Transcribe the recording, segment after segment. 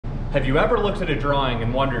Have you ever looked at a drawing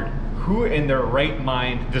and wondered who in their right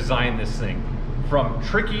mind designed this thing? From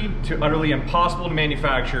tricky to utterly impossible to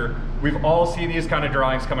manufacture, we've all seen these kind of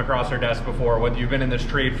drawings come across our desk before, whether you've been in this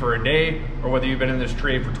trade for a day or whether you've been in this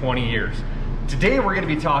trade for 20 years. Today we're going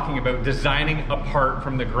to be talking about designing a part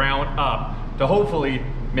from the ground up to hopefully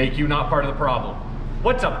make you not part of the problem.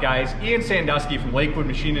 What's up guys, Ian Sandusky from Lakewood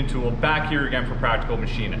Machine and Tool back here again for Practical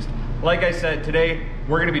Machinist. Like I said, today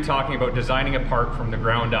we're going to be talking about designing a part from the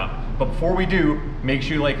ground up. But before we do, make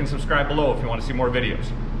sure you like and subscribe below if you want to see more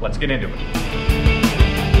videos. Let's get into it.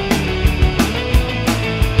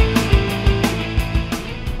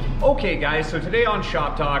 Okay guys, so today on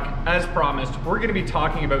Shop Talk, as promised, we're going to be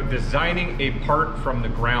talking about designing a part from the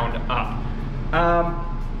ground up.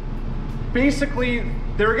 Basically,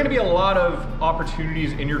 there are going to be a lot of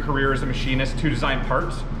opportunities in your career as a machinist to design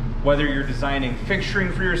parts, whether you're designing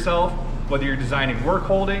fixturing for yourself, whether you're designing work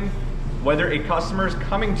holding, whether a customer is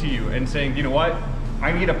coming to you and saying, you know what,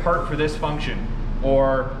 I need a part for this function,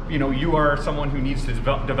 or you are someone who needs to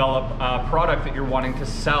develop a product that you're wanting to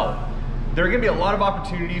sell. There are going to be a lot of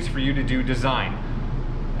opportunities for you to do design,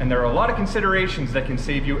 and there are a lot of considerations that can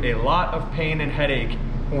save you a lot of pain and headache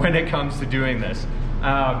when it comes to doing this.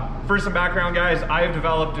 For some background guys, I have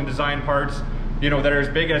developed and designed parts that are as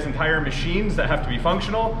big as entire machines that have to be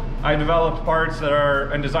functional. I've developed parts that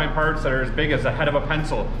are, and designed parts that are as big as the head of a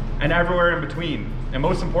pencil and everywhere in between. And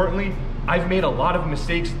most importantly, I've made a lot of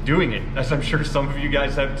mistakes doing it, as I'm sure some of you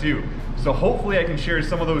guys have too. So hopefully I can share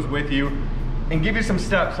some of those with you and give you some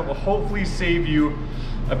steps that will hopefully save you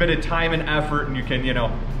a bit of time and effort, and you can,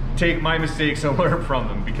 take my mistakes and learn from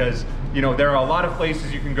them, because there are a lot of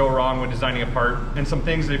places you can go wrong when designing a part, and some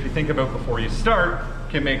things that if you think about before you start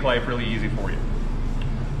can make life really easy for you.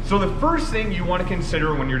 So the first thing you want to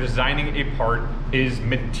consider when you're designing a part is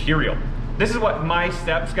material. This is what my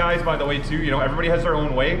steps, guys, by the way, too, everybody has their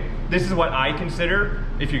own way. This is what I consider.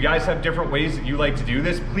 If you guys have different ways that you like to do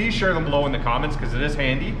this, please share them below in the comments because it is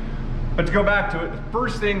handy. But to go back to it, the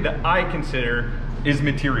first thing that I consider is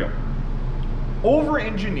material.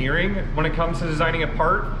 Over-engineering when it comes to designing a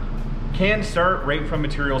part can start right from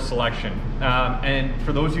material selection. And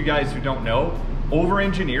for those of you guys who don't know,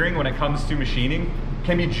 over-engineering when it comes to machining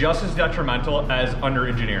can be just as detrimental as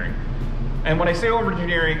under-engineering. And when I say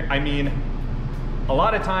over-engineering, I mean a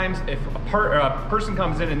lot of times if a person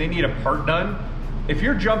comes in and they need a part done, if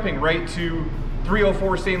you're jumping right to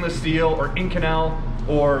 304 stainless steel or Inconel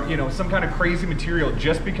or some kind of crazy material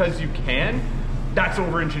just because you can, that's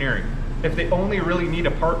over-engineering. If they only really need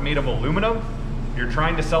a part made of aluminum, you're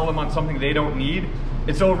trying to sell them on something they don't need,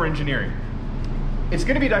 it's over-engineering. It's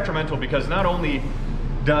going to be detrimental because not only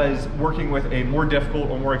does working with a more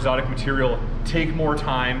difficult or more exotic material take more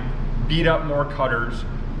time, beat up more cutters,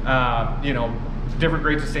 different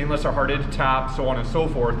grades of stainless are harder to tap, so on and so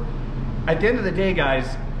forth. At the end of the day,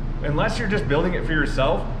 guys, unless you're just building it for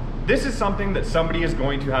yourself, this is something that somebody is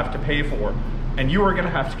going to have to pay for, and you are going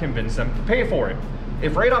to have to convince them to pay for it.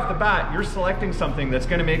 If right off the bat you're selecting something that's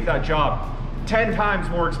going to make that job 10 times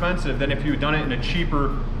more expensive than if you had done it in a cheaper,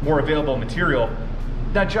 more available material,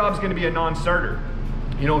 that job's going to be a non-starter.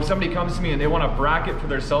 If somebody comes to me and they want a bracket for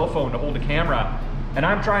their cell phone to hold a camera, and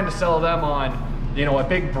I'm trying to sell them on a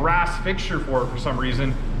big brass fixture for it for some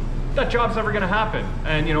reason, that job's never going to happen.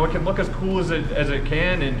 And it can look as cool as it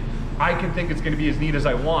can, and I can think it's going to be as neat as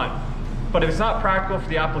I want, but if it's not practical for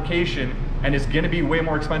the application and it's going to be way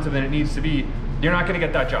more expensive than it needs to be, you're not going to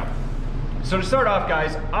get that job. So to start off,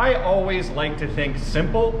 guys, I always like to think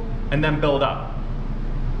simple and then build up.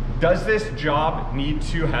 Does this job need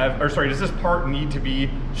to have, does this part need to be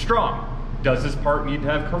strong? Does this part need to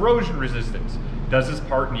have corrosion resistance? Does this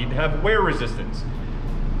part need to have wear resistance?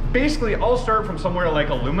 Basically, I'll start from somewhere like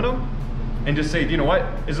aluminum and just say, what?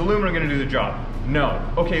 Is aluminum going to do the job?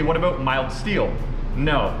 No. Okay, what about mild steel?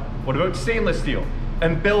 No. What about stainless steel?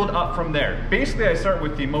 And build up from there. Basically, I start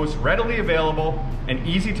with the most readily available and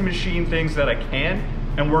easy to machine things that I can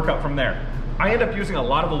and work up from there. I end up using a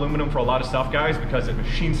lot of aluminum for a lot of stuff, guys, because it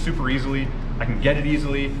machines super easily. I can get it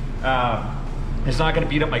easily. It's not going to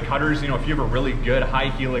beat up my cutters. If you have a really good high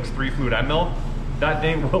helix 3-fluid end mill, that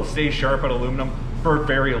thing will stay sharp at aluminum for a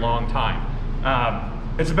very long time.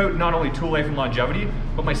 It's about not only tool life and longevity,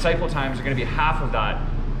 but my cycle times are going to be half of that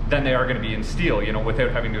than they are going to be in steel,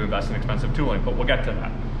 without having to invest in expensive tooling, but we'll get to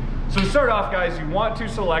that. So to start off, guys, you want to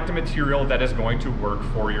select a material that is going to work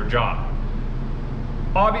for your job.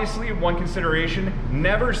 Obviously, one consideration,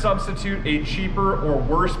 never substitute a cheaper or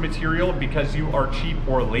worse material because you are cheap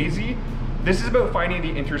or lazy. This is about finding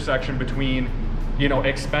the intersection between,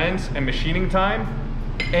 expense and machining time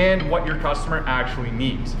and what your customer actually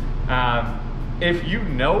needs. If you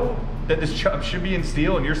know that this job should be in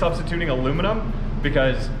steel and you're substituting aluminum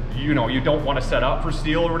because you don't want to set up for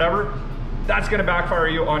steel or whatever, that's going to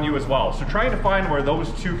backfire on you as well. So trying to find where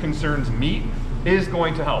those two concerns meet is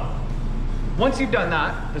going to help. Once you've done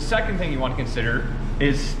that, the second thing you want to consider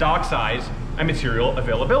is stock size and material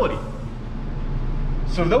availability.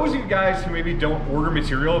 So those of you guys who maybe don't order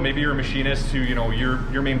material, maybe you're a machinist who,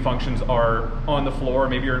 your main functions are on the floor,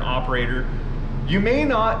 maybe you're an operator, you may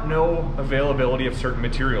not know availability of certain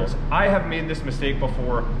materials. I have made this mistake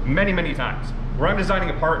before many, many times, where I'm designing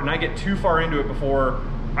a part and I get too far into it before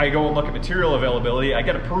I go and look at material availability. I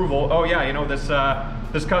get approval, oh yeah,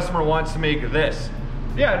 this customer wants to make this.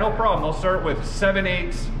 Yeah, no problem, I'll start with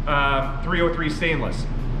 7/8 303 stainless.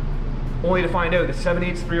 Only to find out that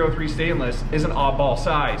 7/8 303 stainless is an oddball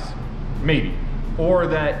size, maybe. Or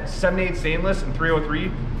that 7/8 stainless and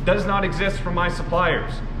 303 does not exist from my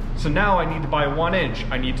suppliers. So now I need to buy 1 inch,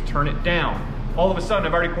 I need to turn it down. All of a sudden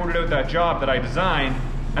I've already quoted out that job that I designed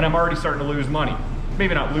and I'm already starting to lose money.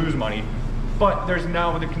 Maybe not lose money, but there's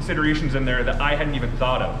now the considerations in there that I hadn't even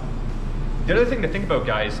thought of. The other thing to think about,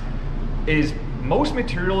 guys, is most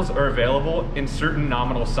materials are available in certain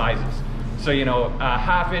nominal sizes. So, a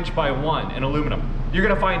 1/2 inch by 1 in aluminum, you're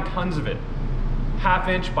gonna find tons of it. 1/2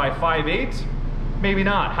 inch by 5/8, maybe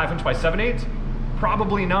not. 1/2 inch by 7/8,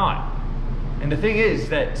 probably not. And the thing is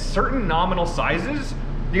that certain nominal sizes,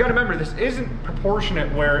 you gotta remember, this isn't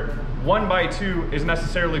proportionate where 1 by 2 is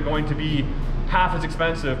necessarily going to be half as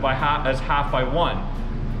expensive as 1/2 by 1.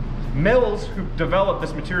 Mills who develop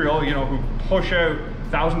this material, who push out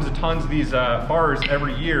thousands of tons of these bars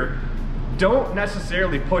every year, don't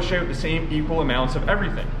necessarily push out the same equal amounts of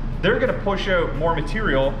everything. They're gonna push out more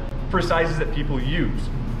material for sizes that people use,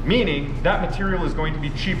 meaning that material is going to be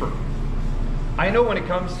cheaper. I know when it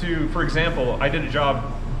comes to, for example, I did a job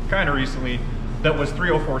kind of recently that was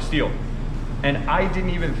 304 steel, and I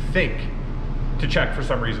didn't even think to check for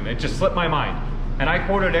some reason. It just slipped my mind. And I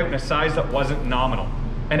quoted it out in a size that wasn't nominal.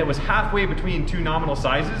 And it was halfway between two nominal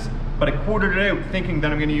sizes, but I quoted it out thinking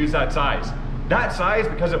that I'm gonna use that size. That size,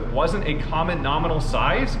 because it wasn't a common nominal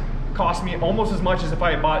size, cost me almost as much as if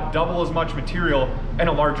I had bought double as much material in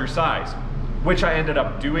a larger size, which I ended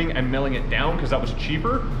up doing and milling it down because that was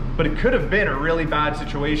cheaper, but it could have been a really bad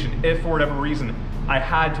situation if for whatever reason I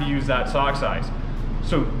had to use that stock size.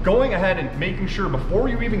 So going ahead and making sure before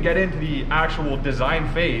you even get into the actual design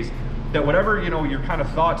phase that whatever, your kind of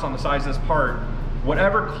thoughts on the size of this part,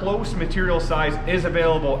 whatever close material size is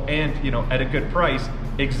available and, at a good price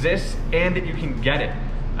exists and that you can get it.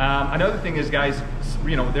 Another thing is, guys,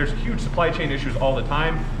 there's huge supply chain issues all the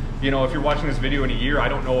time. If you're watching this video in a year, I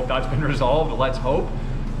don't know if that's been resolved, let's hope.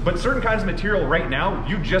 But certain kinds of material right now,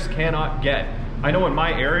 you just cannot get. I know in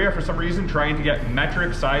my area, for some reason, trying to get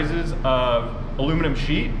metric sizes of aluminum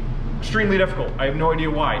sheet, extremely difficult. I have no idea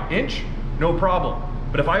why. Inch, no problem.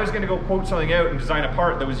 But if I was gonna go quote something out and design a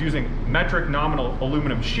part that was using metric nominal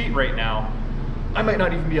aluminum sheet right now, I might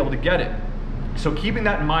not even be able to get it. So keeping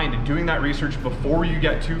that in mind and doing that research before you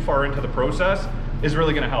get too far into the process is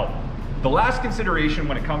really gonna help. The last consideration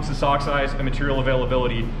when it comes to stock size and material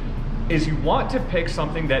availability is you want to pick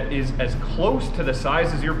something that is as close to the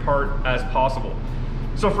size of your part as possible.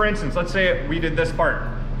 So for instance, let's say we did this part.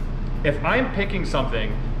 If I'm picking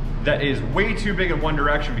something that is way too big in one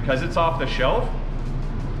direction because it's off the shelf,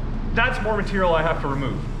 that's more material I have to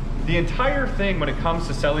remove. The entire thing when it comes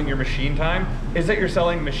to selling your machine time is that you're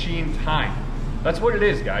selling machine time. That's what it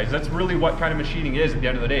is, guys. That's really what kind of machining is at the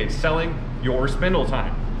end of the day. It's selling your spindle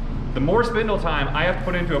time. The more spindle time I have to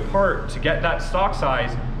put into a part to get that stock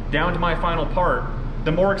size down to my final part,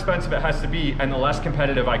 the more expensive it has to be and the less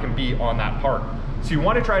competitive I can be on that part. So you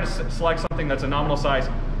want to try to select something that's a nominal size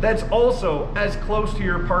that's also as close to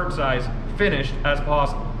your part size finished as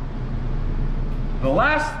possible. The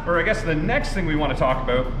last, or I guess the next thing we want to talk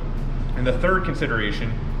about, and the third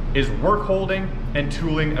consideration, is work holding and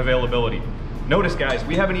tooling availability. Notice, guys,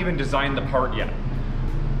 we haven't even designed the part yet.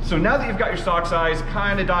 So now that you've got your stock size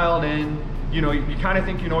kind of dialed in, you kind of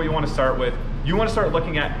think you know what you want to start with, you want to start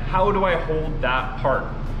looking at how do I hold that part.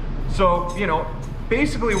 So,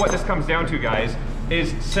 basically what this comes down to, guys,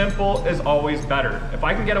 is simple is always better. If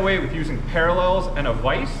I can get away with using parallels and a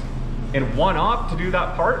vise in one op to do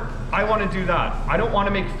that part, I want to do that. I don't want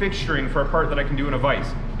to make fixturing for a part that I can do in a vise.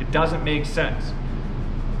 It doesn't make sense.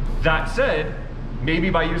 That said, maybe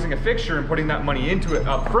by using a fixture and putting that money into it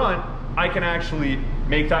up front, I can actually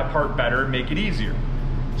make that part better, make it easier.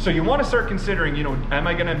 So you want to start considering, am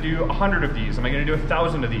I going to do 100 of these? Am I going to do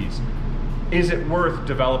 1,000 of these? Is it worth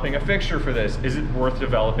developing a fixture for this? Is it worth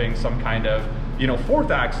developing some kind of, 4th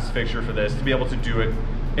axis fixture for this to be able to do it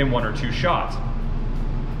in 1 or 2 shots?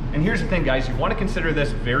 And here's the thing, guys, you want to consider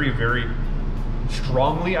this very, very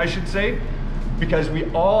strongly, I should say, because we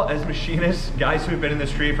all, as machinists, guys who have been in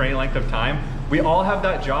this trade for any length of time, we all have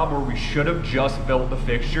that job where we should have just built the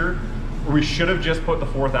fixture, or we should have just put the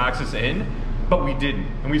 4th axis in, but we didn't.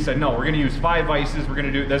 And we said, no, we're gonna use 5 vices, we're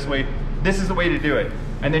gonna do it this way. This is the way to do it.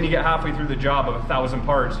 And then you get halfway through the job of 1,000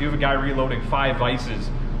 parts, you have a guy reloading 5 vices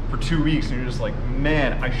for 2 weeks, and you're just like,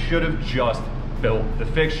 man, I should have just built the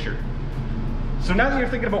fixture. So now that you're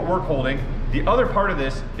thinking about work holding, the other part of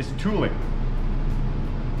this is tooling.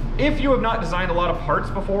 If you have not designed a lot of parts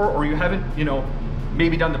before, or you haven't,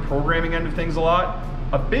 maybe done the programming end of things a lot,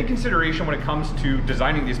 a big consideration when it comes to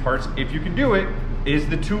designing these parts, if you can do it, is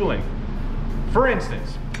the tooling. For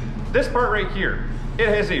instance, this part right here, it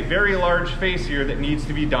has a very large face here that needs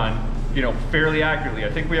to be done, fairly accurately. I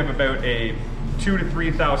think we have about a 2 to 3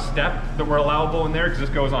 thou step that we're allowable in there because this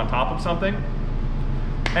goes on top of something.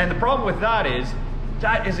 And the problem with that is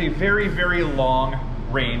a very, very long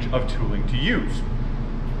range of tooling to use.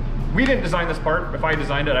 We didn't design this part. If I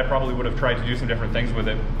designed it, I probably would have tried to do some different things with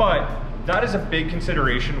it, but that is a big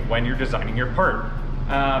consideration when you're designing your part.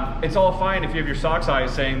 It's all fine if you have your sock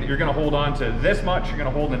size saying that you're gonna hold on to this much, you're gonna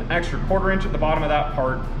hold an extra 1/4 inch at the bottom of that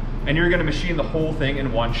part, and you're gonna machine the whole thing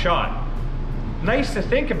in one shot. Nice to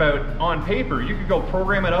think about on paper. You could go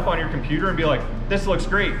program it up on your computer and be like, this looks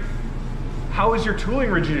great. How is your tooling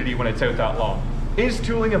rigidity when it's out that long? Is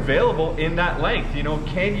tooling available in that length?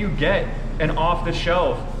 Can you get an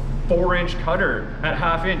off-the-shelf 4-inch cutter at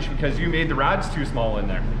 1/2 inch because you made the rads too small in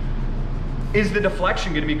there? Is the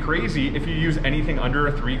deflection going to be crazy if you use anything under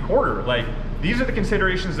a 3/4? Like, these are the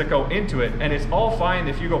considerations that go into it, and it's all fine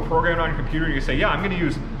if you go program it on your computer and you say, yeah, I'm going to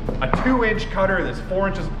use a 2-inch cutter that's 4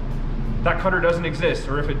 inches. That cutter doesn't exist,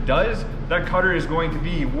 or if it does, that cutter is going to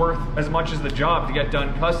be worth as much as the job to get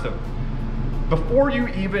done custom. Before you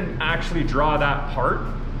even actually draw that part,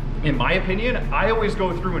 in my opinion, I always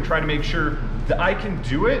go through and try to make sure that I can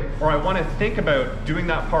do it, or I want to think about doing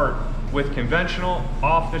that part with conventional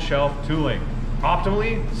off-the-shelf tooling.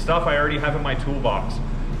 Optimally, stuff I already have in my toolbox.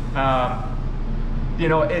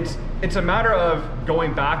 It's a matter of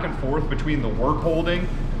going back and forth between the work holding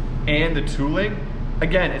and the tooling.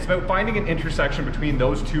 Again, it's about finding an intersection between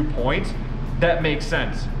those 2 points that makes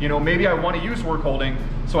sense. Maybe I want to use work holding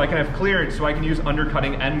so I can have clearance, so I can use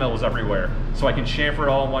undercutting end mills everywhere, so I can chamfer it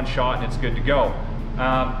all in one shot and it's good to go.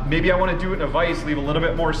 Maybe I want to do it in a vise, leave a little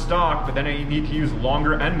bit more stock, but then I need to use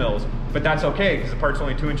longer end mills. But that's okay, because the part's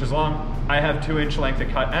only 2 inches long. I have 2-inch length to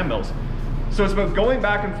cut end mills. So it's about going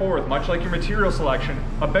back and forth, much like your material selection,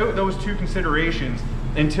 about those 2 considerations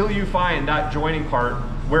until you find that joining part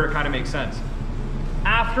where it kind of makes sense.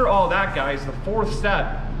 After all that, guys, the 4th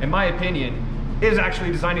step, in my opinion, is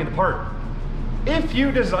actually designing the part. If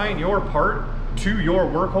you design your part to your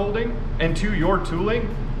work holding and to your tooling,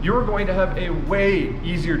 you're going to have a way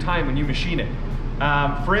easier time when you machine it.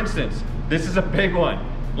 For instance, this is a big one.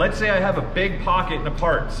 Let's say I have a big pocket in a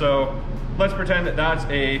part. So let's pretend that that's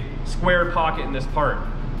a square pocket in this part.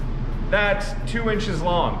 That's 2 inches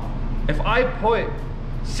long. If I put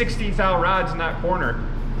 60 thou rads in that corner,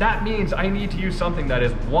 that means I need to use something that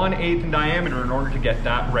is 1/8 in diameter in order to get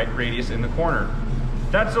that radius in the corner.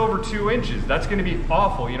 That's over 2 inches. That's gonna be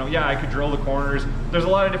awful. Yeah, I could drill the corners. There's a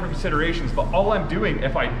lot of different considerations, but all I'm doing,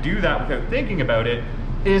 if I do that without thinking about it,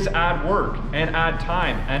 is add work and add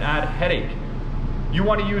time and add headache. You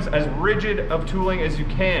wanna use as rigid of tooling as you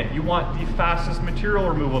can. You want the fastest material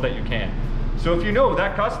removal that you can. So if you know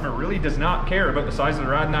that customer really does not care about the size of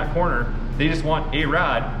the rad in that corner, they just want a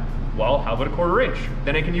rad, well, how about a 1/4 inch?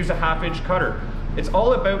 Then I can use a 1/2 inch cutter. It's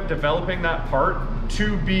all about developing that part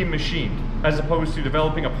to be machined, as opposed to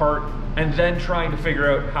developing a part and then trying to figure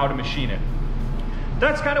out how to machine it.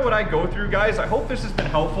 That's kind of what I go through, guys. I hope this has been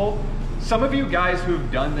helpful. Some of you guys who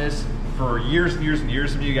have done this for years and years and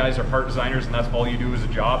years, some of you guys are part designers and that's all you do as a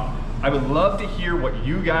job. I would love to hear what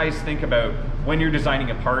you guys think about when you're designing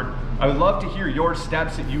a part. I would love to hear your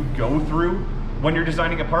steps that you go through when you're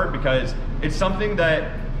designing a part, because it's something that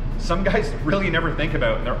some guys really never think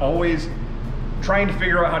about, and they're always trying to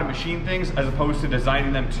figure out how to machine things as opposed to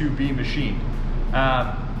designing them to be machined.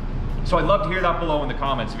 So I'd love to hear that below in the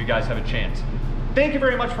comments if you guys have a chance. Thank you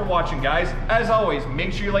very much for watching, guys. As always,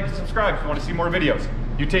 make sure you like and subscribe if you want to see more videos.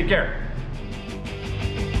 You take care.